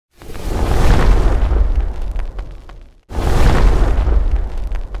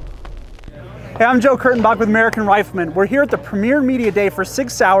Hey, I'm Joe Kurtenbach with American Rifleman. We're here at the Premier Media Day for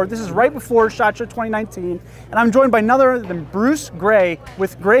SIG Sauer. This is right before SHOT Show 2019, and I'm joined by none other than Bruce Gray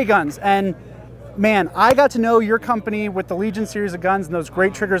with Gray Guns. And man, I got to know your company with the Legion series of guns and those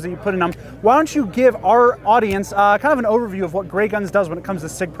great triggers that you put in them. Why don't you give our audience kind of an overview of what Gray Guns does when it comes to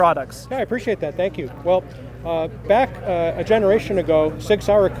SIG products? Yeah, I appreciate that. Thank you. Well, back a generation ago, SIG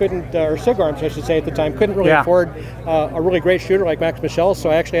Sauer couldn't, or SIG Arms, I should say at the time, couldn't really afford a really great shooter like Max Michel, so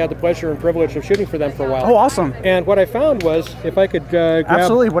I actually had the pleasure and privilege of shooting for them for a while. Oh, awesome. And what I found was, if I could grab...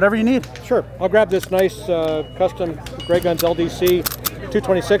 Absolutely, whatever you need. Sure. I'll grab this nice custom Gray Guns LDC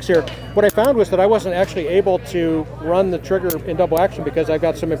 226 here. What I found was that I wasn't actually able to run the trigger in double action because I've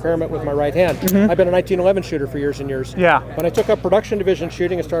got some impairment with my right hand. I've been a 1911 shooter for years and years. Yeah. When I took up production division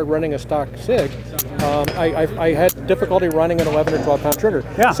shooting and started running a stock SIG, I had difficulty running an 11 or 12 pound trigger.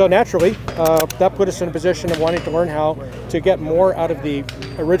 Yeah. So naturally, that put us in a position of wanting to learn how to get more out of the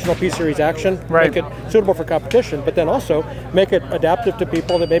original P-Series action, make it suitable for competition, but then also make it adaptive to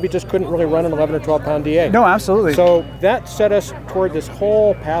people that maybe just couldn't really run an 11 or 12 pound DA. No, absolutely. So that set us toward this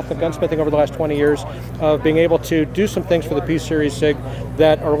whole path of gunsmithing over the last 20 years of being able to do some things for the P-Series SIG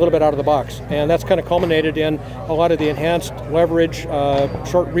that are a little bit out of the box. And that's kind of culminated in a lot of the enhanced leverage,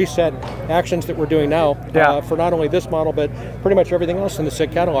 short reset actions that we're doing now for not only this model, but pretty much everything else in the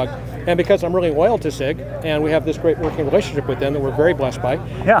SIG catalog. And because I'm really loyal to SIG, and we have this great working relationship with them that we're very blessed by,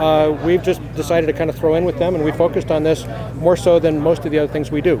 we've just decided to kind of throw in with them, and we focused on this more so than most of the other things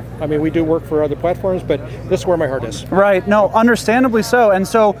we do. I mean, we do work for other platforms, but this is where my heart is. Right. No, understandably so. And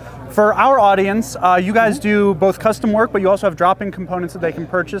so for our audience, you guys do both custom work, but you also have drop-in components that they can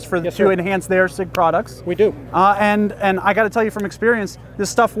purchase for to enhance their SIG products. We do. And I got to tell you from experience, this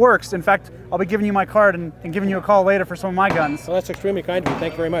stuff works. In fact, I'll be giving you my card and giving you a call later for some of my guns. Well, that's extremely kind of you.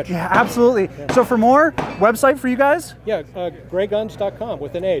 Thank you very much. Yeah, absolutely. Yeah. So for more, website for you guys? Yeah, grayguns.com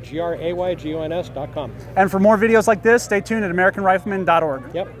with an A, GRAYGONS.com. And for more videos like this, stay tuned at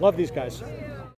AmericanRifleman.org. Yep, love these guys.